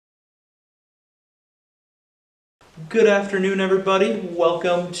Good afternoon, everybody.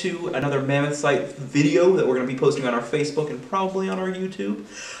 Welcome to another Mammoth Site video that we're going to be posting on our Facebook and probably on our YouTube.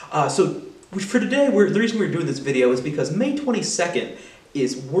 For today, the reason we're doing this video is because May 22nd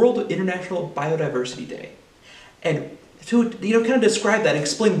is World International Biodiversity Day. And to kind of describe that and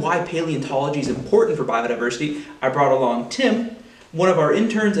explain why paleontology is important for biodiversity, I brought along Tim, one of our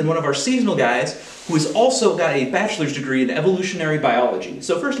interns and one of our seasonal guys, who has also got a bachelor's degree in evolutionary biology.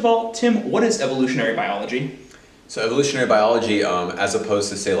 So first of all, Tim, what is evolutionary biology? So evolutionary biology, as opposed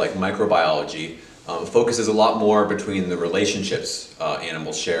to say like microbiology, focuses a lot more between the relationships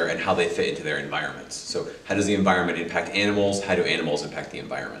animals share and how they fit into their environments. So how does the environment impact animals? How do animals impact the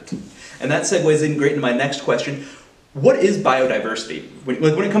environment? And that segues in great into my next question. What is biodiversity?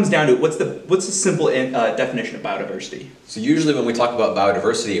 When it comes down to it, what's the simple definition of biodiversity? So usually when we talk about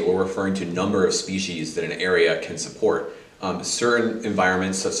biodiversity, we're referring to number of species that an area can support. Certain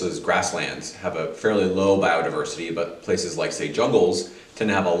environments, such as grasslands, have a fairly low biodiversity, but places like, say, jungles tend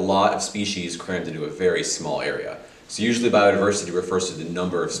to have a lot of species crammed into a very small area. So usually biodiversity refers to the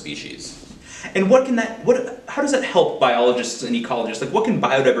number of species. And how does that help biologists and ecologists? Like, what can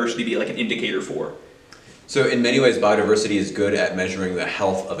biodiversity be like an indicator for? So in many ways, biodiversity is good at measuring the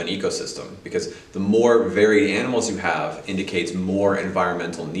health of an ecosystem, because the more varied animals you have indicates more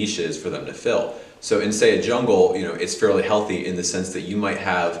environmental niches for them to fill. So in, say, a jungle, it's fairly healthy in the sense that you might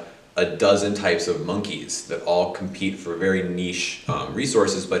have a dozen types of monkeys that all compete for very niche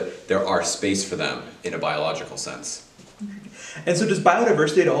resources, but there are space for them in a biological sense. And so does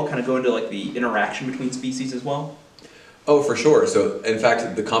biodiversity at all kind of go into like the interaction between species as well? Oh, for sure. So in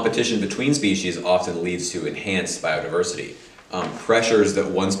fact, the competition between species often leads to enhanced biodiversity. Pressures that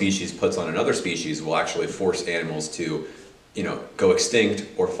one species puts on another species will actually force animals to go extinct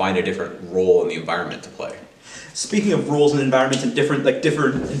or find a different role in the environment to play. Speaking of roles and environments and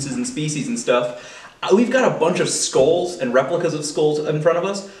differences in species and stuff, we've got a bunch of skulls and replicas of skulls in front of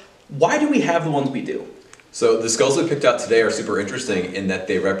us. Why do we have the ones we do? So the skulls we picked out today are super interesting in that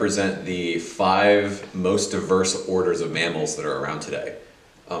they represent the 5 most diverse orders of mammals that are around today.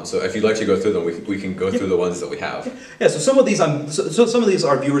 So if you'd like to go through them, we can go through the ones that we have. Yeah, so some of these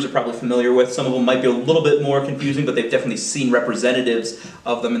our viewers are probably familiar with. Some of them might be a little bit more confusing, but they've definitely seen representatives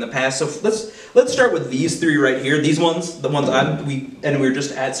of them in the past. So let's start with these 3 right here. These ones, the ones we were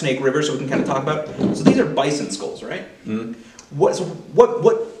just at Snake River, so we can kind of talk about. So these are bison skulls, right? Mm-hmm.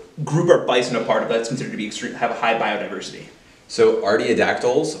 What group are bison a part of that's considered to be have a high biodiversity? So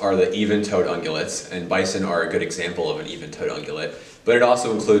artiodactyls are the even-toed ungulates, and bison are a good example of an even-toed ungulate. But it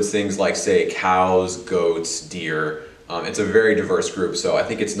also includes things like, say, cows, goats, deer. It's a very diverse group, so I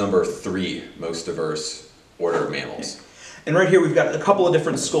think it's number 3 most diverse order of mammals. And right here we've got a couple of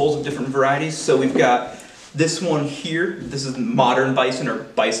different skulls of different varieties. So we've got this one here. This is modern bison or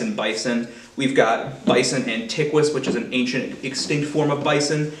bison. We've got bison antiquus, which is an ancient extinct form of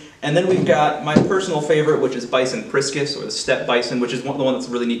bison. And then we've got my personal favorite, which is bison priscus, or the steppe bison, which is the one that's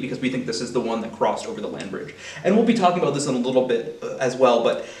really neat because we think this is the one that crossed over the land bridge. And we'll be talking about this in a little bit as well,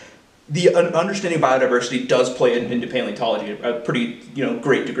 but the understanding of biodiversity does play into paleontology a pretty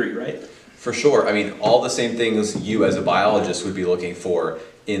great degree, right? For sure. I mean, all the same things you as a biologist would be looking for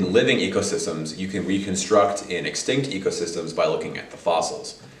in living ecosystems, you can reconstruct in extinct ecosystems by looking at the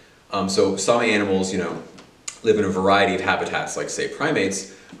fossils. So some animals, live in a variety of habitats, like, say,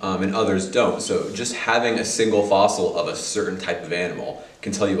 primates, and others don't. So just having a single fossil of a certain type of animal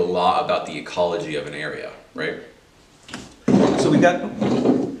can tell you a lot about the ecology of an area, right? So we've got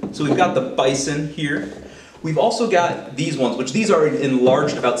the bison here. We've also got these ones, which these are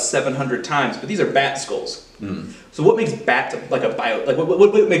enlarged about 700 times, but these are bat skulls. Mm. So what makes bat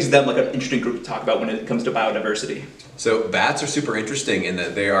what makes them like an interesting group to talk about when it comes to biodiversity? So bats are super interesting in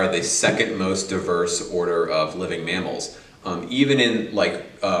that they are the 2nd most diverse order of living mammals. Even in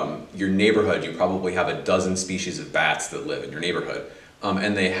your neighborhood, you probably have a dozen species of bats that live in your neighborhood.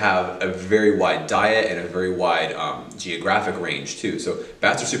 And they have a very wide diet and a very wide geographic range too. So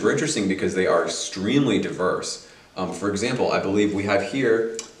bats are super interesting because they are extremely diverse. For example, I believe we have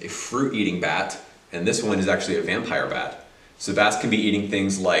here a fruit-eating bat, and this one is actually a vampire bat. So bats can be eating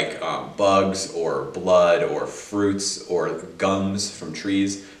things like bugs or blood or fruits or gums from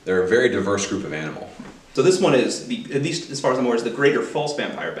trees. They're a very diverse group of animal. So this one is, at least as far as I'm aware, is the greater false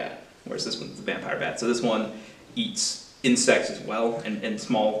vampire bat, whereas this one's the vampire bat. So this one eats insects as well and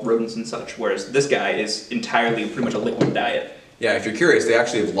small rodents and such, whereas this guy is entirely pretty much a liquid diet. Yeah, if you're curious, they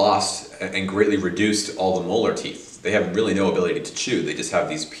actually have lost and greatly reduced all the molar teeth. They have really no ability to chew. They just have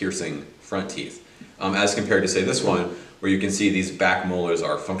these piercing front teeth. As compared to, say, this one, where you can see these back molars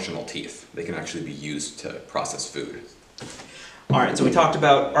are functional teeth. They can actually be used to process food. All right, so we talked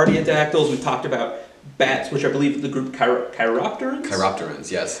about artiodactyls, we talked about bats, which I believe the group Chiropterans?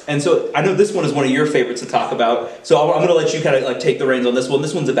 Chiropterans, yes. And so I know this one is one of your favorites to talk about, so I'm going to let you kind of like take the reins on this one.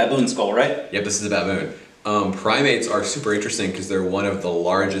 This one's a baboon skull, right? Yep, this is a baboon. Primates are super interesting because they're one of the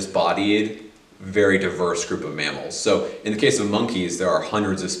largest bodied, very diverse group of mammals. So in the case of monkeys, there are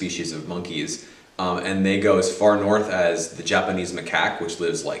hundreds of species of monkeys, and they go as far north as the Japanese macaque, which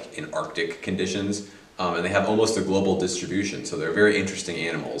lives like in Arctic conditions, and they have almost a global distribution, so they're very interesting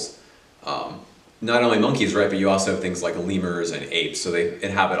animals. Not only monkeys, right, but you also have things like lemurs and apes, so they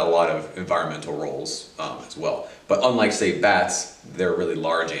inhabit a lot of environmental roles as well. But unlike, say, bats, they're really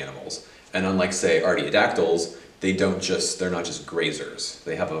large animals. And unlike, say, artiodactyls, they're not just grazers.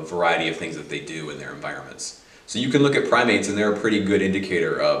 They have a variety of things that they do in their environments. So you can look at primates, and they're a pretty good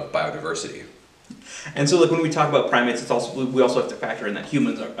indicator of biodiversity. And so, like when we talk about primates, we also have to factor in that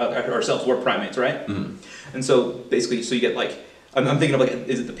humans ourselves we're primates, right? Mm-hmm. And so basically, so you get like I'm thinking of like,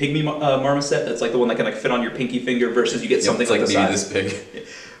 is it the pygmy marmoset? That's like the one that can like fit on your pinky finger versus you get something like the size this big,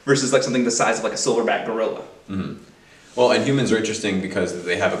 versus like something the size of like a silverback gorilla. Mm-hmm. Well, and humans are interesting because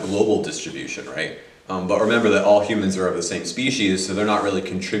they have a global distribution, right? But remember that all humans are of the same species, so they're not really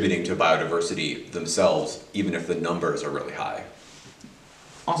contributing to biodiversity themselves, even if the numbers are really high.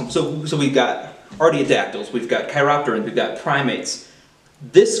 Awesome. So we've got artiodactyls, we've got chiropterans, we've got primates.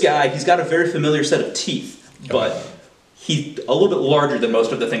 This guy, he's got a very familiar set of teeth, but he's a little bit larger than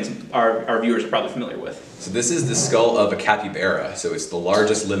most of the things our viewers are probably familiar with. So this is the skull of a capybara, so it's the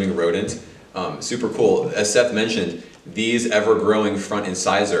largest living rodent. Super cool. As Seth mentioned, these ever-growing front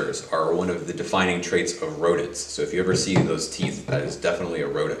incisors are one of the defining traits of rodents. So if you ever see those teeth, that is definitely a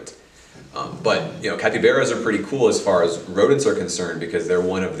rodent. But capybaras are pretty cool as far as rodents are concerned because they're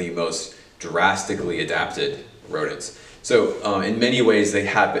one of the most drastically adapted rodents. So in many ways, they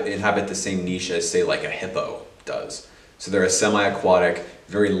inhabit the same niche as, say, like a hippo does. So they're a semi-aquatic,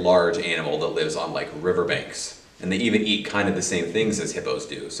 very large animal that lives on like riverbanks. And they even eat kind of the same things as hippos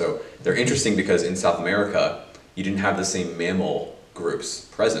do. So they're interesting because in South America, you didn't have the same mammal groups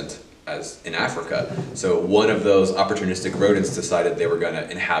present as in Africa. So one of those opportunistic rodents decided they were going to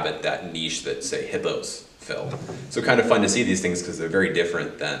inhabit that niche that, say, hippos fill. So kind of fun to see these things because they're very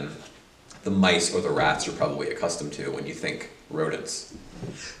different than the mice or the rats you're probably accustomed to when you think rodents.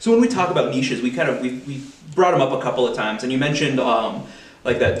 So when we talk about niches, we brought them up a couple of times, and you mentioned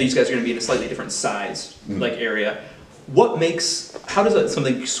like that these guys are going to be in a slightly different size like area. How does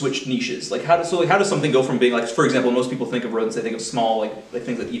something switch niches? Like how does something go from being like, for example, most people think of rodents, they think of small like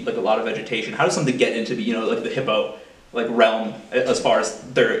things that eat like a lot of vegetation. How does something get into the like the hippo like realm as far as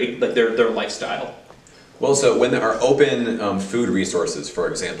their lifestyle? Well, so when there are open food resources, for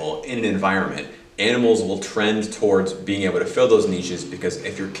example, in an environment, animals will trend towards being able to fill those niches because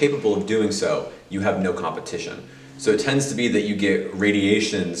if you're capable of doing so, you have no competition. So it tends to be that you get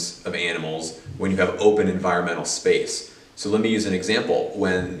radiations of animals when you have open environmental space. So let me use an example.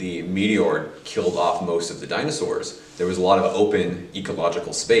 When the meteor killed off most of the dinosaurs, there was a lot of open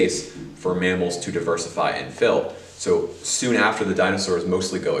ecological space for mammals to diversify and fill. So soon after the dinosaurs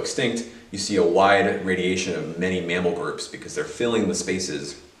mostly go extinct, you see a wide radiation of many mammal groups because they're filling the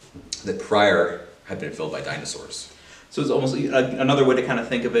spaces that prior had been filled by dinosaurs. So it's almost another way to kind of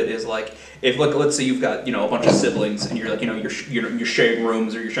think of it is like if let's say you've got a bunch of siblings and you're like you're sharing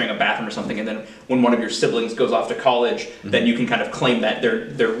rooms or you're sharing a bathroom or something, and then when one of your siblings goes off to college, then you can kind of claim that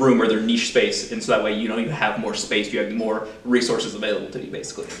their room or their niche space, and so that way you have more space, you have more resources available to you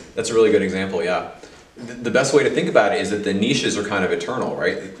basically. That's a really good example, yeah. The best way to think about it is that the niches are kind of eternal,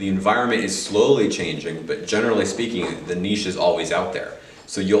 right? The environment is slowly changing, but generally speaking, the niche is always out there.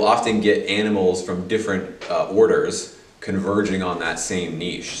 So you'll often get animals from different orders converging on that same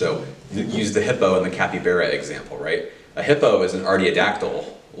niche. So use the hippo and the capybara example, right? A hippo is an artiodactyl,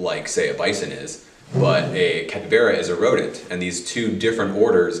 like say a bison is, but a capybara is a rodent. And these two different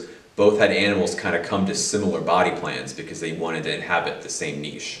orders both had animals kind of come to similar body plans because they wanted to inhabit the same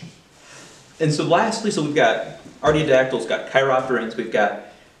niche. And so lastly, so we've got artiodactyls, got chiropterans, we've got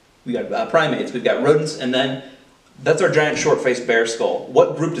primates, we've got rodents, and then that's our giant short-faced bear skull.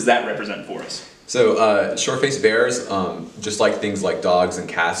 What group does that represent for us? So short-faced bears, just like things like dogs and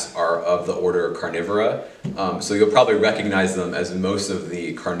cats, are of the order Carnivora. So you'll probably recognize them as most of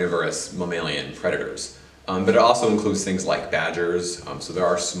the carnivorous mammalian predators. But it also includes things like badgers, so there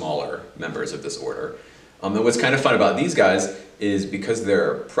are smaller members of this order. And what's kind of fun about these guys is because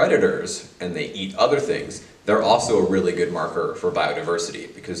they're predators and they eat other things, they're also a really good marker for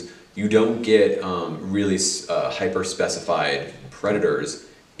biodiversity because you don't get really hyper-specified predators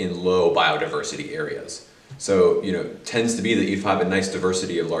in low biodiversity areas. So, tends to be that you have a nice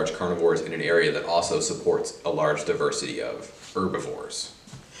diversity of large carnivores in an area that also supports a large diversity of herbivores.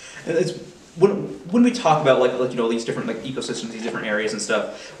 And when we talk about like you know these different like ecosystems, these different areas and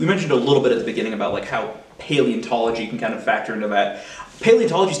stuff, we mentioned a little bit at the beginning about like how paleontology can kind of factor into that.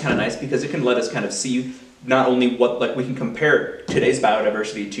 Paleontology is kind of nice because it can let us kind of see not only what like we can compare today's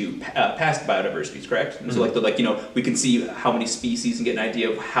biodiversity to past biodiversities, correct? Mm-hmm. So like you know we can see how many species and get an idea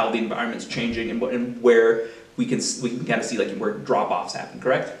of how the environment's changing and where we can kind of see like where drop-offs happen,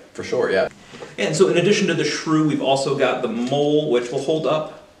 correct? For sure, yeah. And so in addition to the shrew, we've also got the mole, which will hold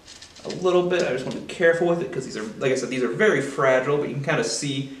up a little bit. I just want to be careful with it because these are, like I said, these are very fragile, but you can kind of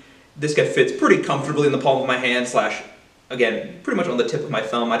see this guy fits pretty comfortably in the palm of my hand / again, pretty much on the tip of my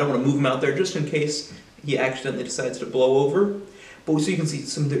thumb. I don't want to move him out there just in case he accidentally decides to blow over. But so you can see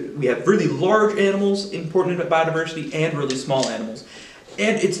we have really large animals important in biodiversity and really small animals.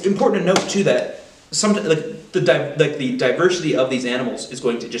 And it's important to note too that sometimes the diversity of these animals is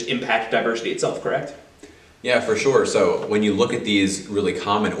going to just impact diversity itself, correct? Yeah, for sure. So when you look at these really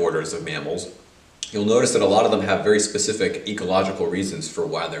common orders of mammals, you'll notice that a lot of them have very specific ecological reasons for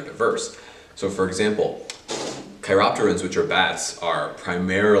why they're diverse. So for example, chiropterans, which are bats, are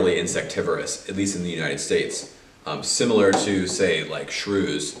primarily insectivorous, at least in the United States, similar to, say, like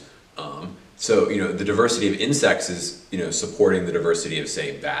shrews. So, you know, the diversity of insects is, you know, supporting the diversity of,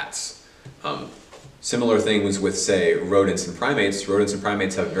 say, bats. Similar things with, say, rodents and primates. Rodents and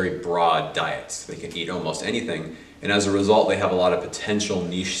primates have very broad diets. They can eat almost anything, and as a result, they have a lot of potential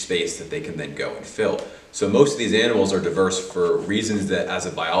niche space that they can then go and fill. So most of these animals are diverse for reasons that, as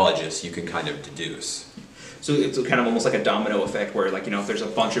a biologist, you can kind of deduce. So it's kind of almost like a domino effect where, like, you know, if there's a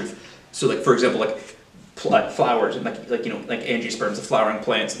bunch of, so like, for example, like flowers and like you know, like angiosperms, the flowering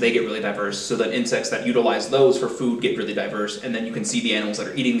plants, they get really diverse, so that insects that utilize those for food get really diverse, and then you can see the animals that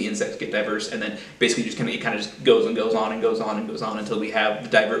are eating the insects get diverse, and then basically just it kind of just goes and goes on and goes on and goes on until we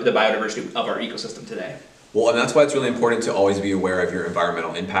have the biodiversity of our ecosystem today. Well, and that's why it's really important to always be aware of your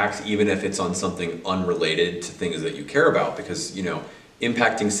environmental impacts, even if it's on something unrelated to things that you care about, because, you know,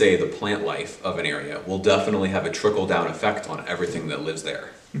 impacting, say, the plant life of an area will definitely have a trickle-down effect on everything that lives there.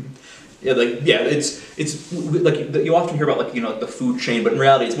 Yeah, it's like you often hear about, like, you know, the food chain, but in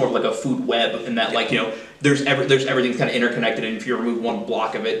reality it's more of like a food web, in that, like, you know, there's everything's kind of interconnected, and if you remove one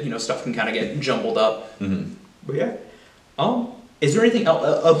block of it, you know, stuff can kind of get jumbled up. Mm-hmm. But yeah, is there anything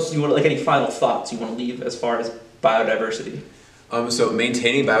else you want, like, any final thoughts you want to leave as far as biodiversity? So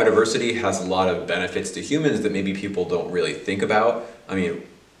maintaining biodiversity has a lot of benefits to humans that maybe people don't really think about. I mean,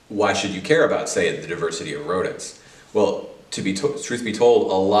 why should you care about, say, the diversity of rodents? Well, truth be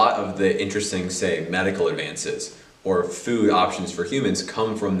told, a lot of the interesting, say, medical advances or food options for humans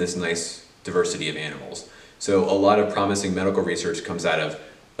come from this nice diversity of animals. So a lot of promising medical research comes out of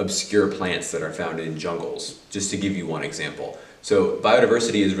obscure plants that are found in jungles, just to give you one example. So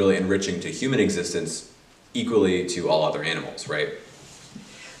biodiversity is really enriching to human existence equally to all other animals, right?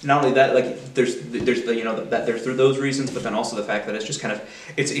 Not only that, like, there's the, you know, that there's through those reasons, but then also the fact that it's just kind of,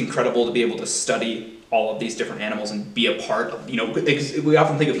 it's incredible to be able to study all of these different animals and be a part of, you know, we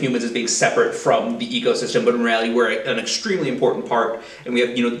often think of humans as being separate from the ecosystem, but in reality we're an extremely important part, and we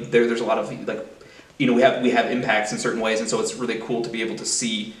have, you know, there's a lot of, like, you know, we have impacts in certain ways, and so it's really cool to be able to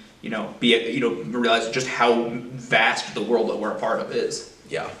see, you know, realize just how vast the world that we're a part of is.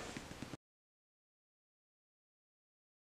 Yeah.